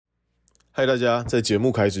嗨，大家！在节目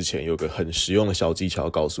开始前，有个很实用的小技巧要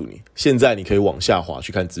告诉你。现在你可以往下滑去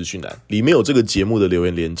看资讯栏，里面有这个节目的留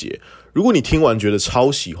言连结。如果你听完觉得超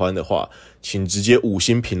喜欢的话，请直接5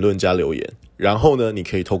星评论加留言。然后呢，你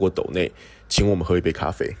可以透过抖内请我们喝一杯咖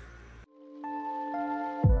啡。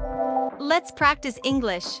Let's practice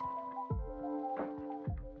English.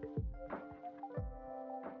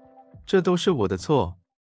 这都是我的错。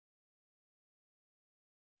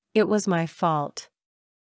It was my fault.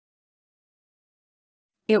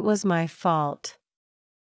 It was my fault.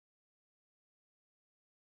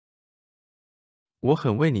 我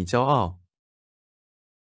很为你骄傲。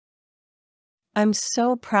I'm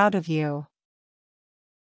so proud of you.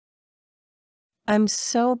 I'm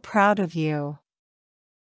so proud of you.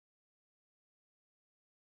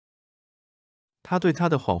 他对他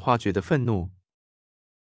的谎话觉得愤怒。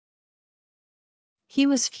He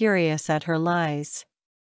was furious at her lies.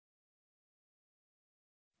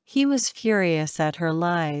 He was furious at her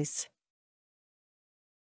lies.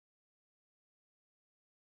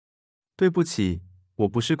 对不起，我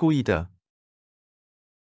不是故意的。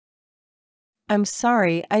I'm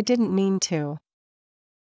sorry, I didn't mean to.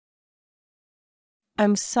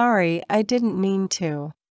 I'm sorry, I didn't mean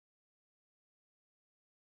to.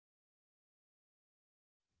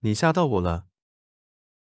 你吓到我了。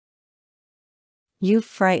You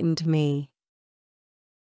frightened me.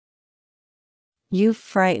 You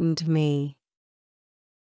frightened me.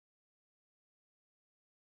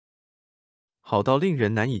 好到令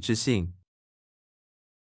人难以置信。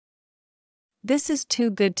This is too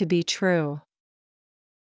good to be true.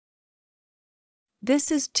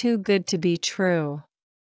 This is too good to be true.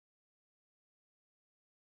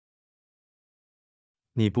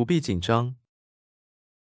 你不必紧张。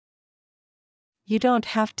You don't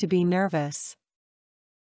have to be nervous.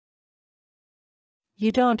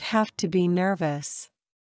 You don't have to be nervous.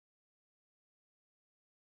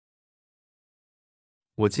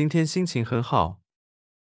 我今天心情很好。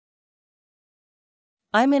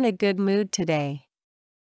I'm in a good mood today.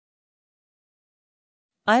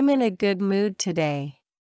 I'm in a good mood today.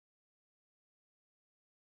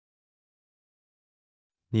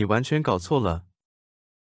 你完全搞错了。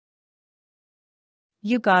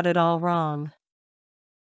You got it all wrong.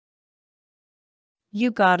 You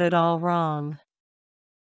got it all wrong.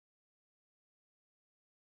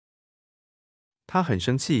 他很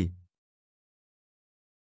生气。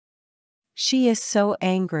She is so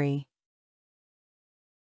angry.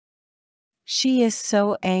 She is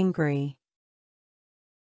so angry.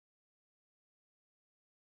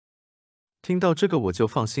 听到这个我就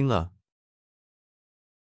放心了。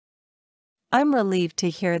I'm relieved to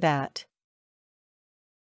hear that.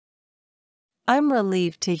 I'm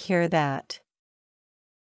relieved to hear that.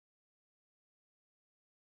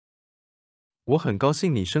 我很高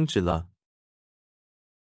兴你升职了。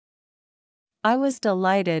I was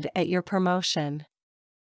delighted at your promotion.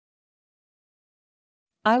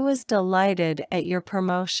 I was delighted at your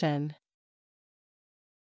promotion.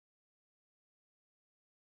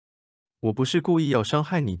 我不是故意要伤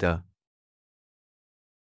害你的。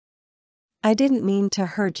I didn't mean to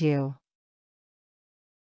hurt you.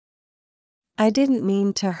 I didn't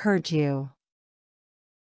mean to hurt you.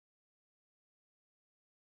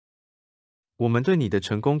 我们对你的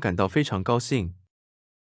成功感到非常高兴。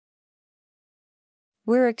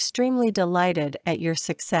We're extremely delighted at your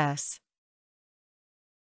success.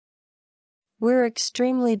 We're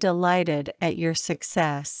extremely delighted at your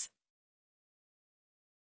success.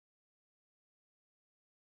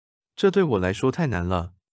 这对我来说太难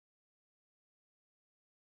了。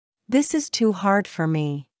This is too hard for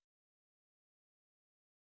me.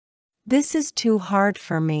 This is too hard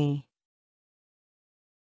for me.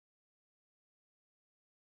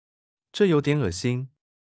 这有点恶心。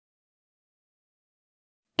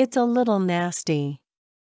It's a little nasty.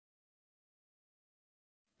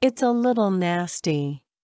 It's a little nasty.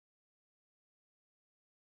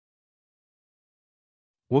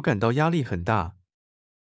 我感到压力很大。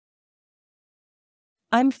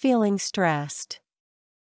I'm feeling stressed.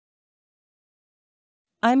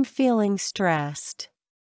 I'm feeling stressed.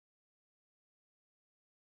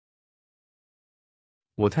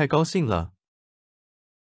 我太高兴了。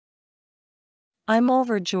I'm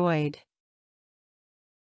overjoyed.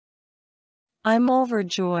 I'm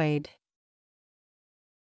overjoyed.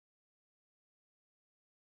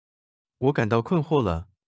 我感到困惑了。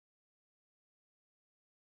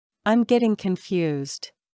I'm getting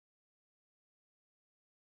confused.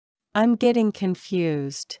 I'm getting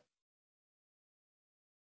confused.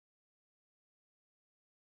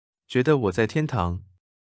 觉得我在天堂。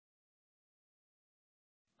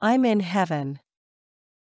I'm in heaven.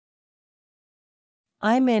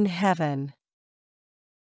 I'm in heaven.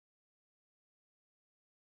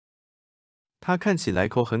 他看起来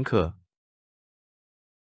口很渴。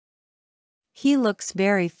He looks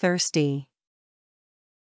very thirsty.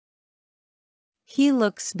 He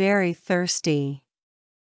looks very thirsty.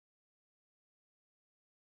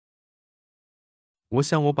 我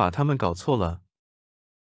想我把它们搞错了。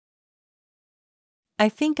I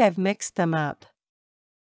think I've mixed them up.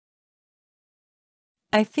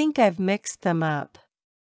 I think I've mixed them up.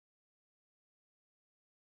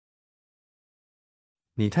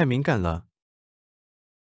 你太敏感了。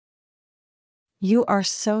You are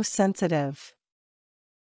so sensitive.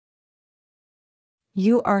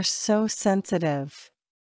 You are so sensitive.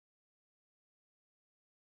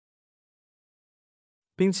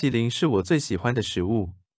 冰淇淋是我最喜欢的食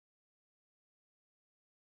物。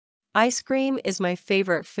Ice cream is my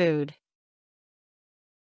favorite food.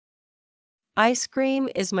 Ice cream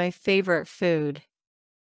is my favorite food.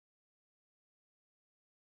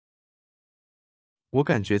 我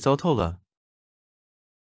感觉糟透了。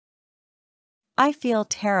I feel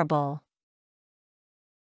terrible.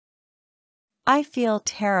 I feel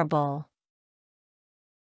terrible.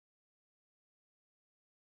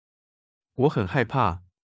 我很害怕。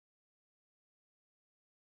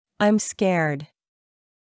I'm scared.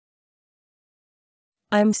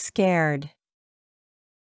 I'm scared.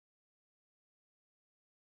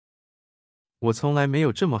 我从来没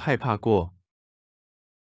有这么害怕过。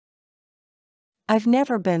I've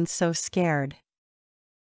never been so scared.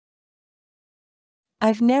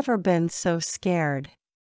 I've never been so scared.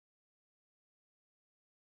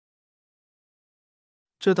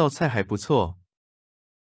 这道菜还不错。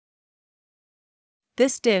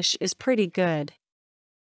This dish is pretty good.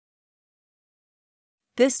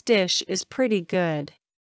 This dish is pretty good.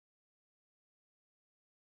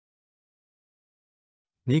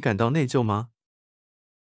 你感到内疚吗？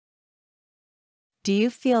 Do you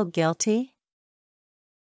feel guilty?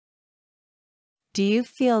 Do you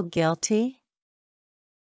feel guilty?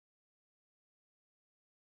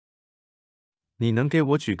 你能给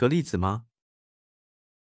我举个例子吗？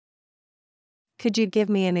 Could you give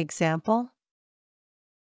me an example?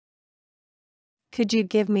 Could you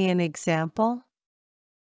give me an example?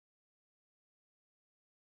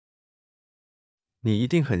 你一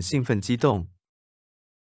定很兴奋激动。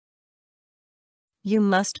You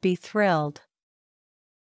must be thrilled.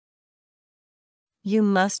 You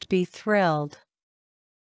must be thrilled.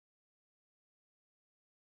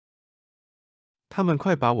 他们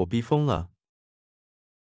快把我逼疯了。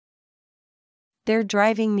They're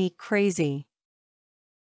driving me crazy.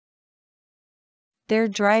 They're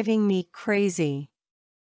driving me crazy.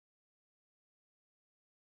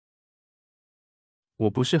 我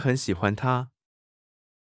不是很喜欢他。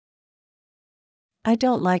I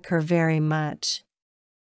don't like her very much.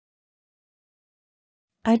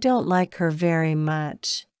 I don't like her very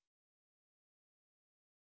much.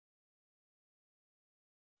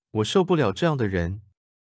 我受不了这样的人。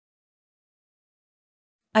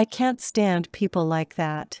I can't stand people like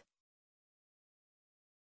that.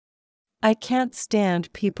 I can't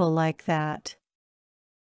stand people like that.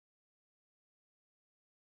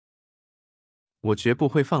 我绝不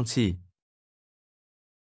会放弃。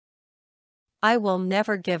I will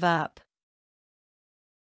never give up.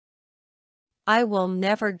 I will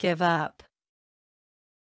never give up.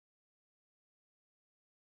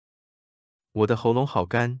 我的喉咙好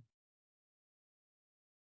干。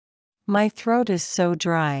My throat is so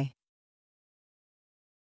dry.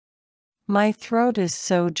 My throat is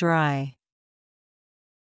so dry.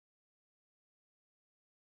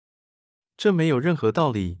 这没有任何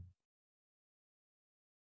道理。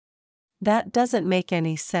That doesn't make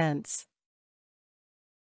any sense.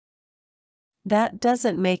 That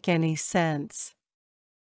doesn't make any sense.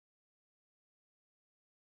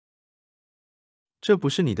 这不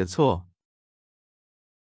是你的错。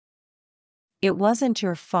It wasn't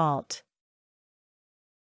your fault.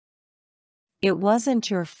 It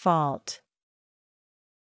wasn't your fault.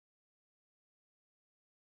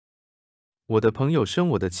 我的朋友生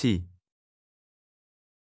我的气。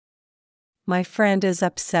My friend is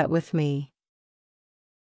upset with me.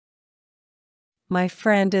 My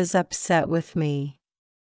friend is upset with me.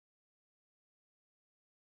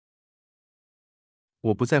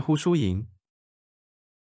 我不在乎输赢。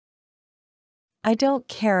I don't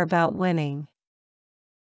care about winning.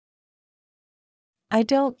 I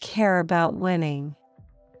don't care about winning.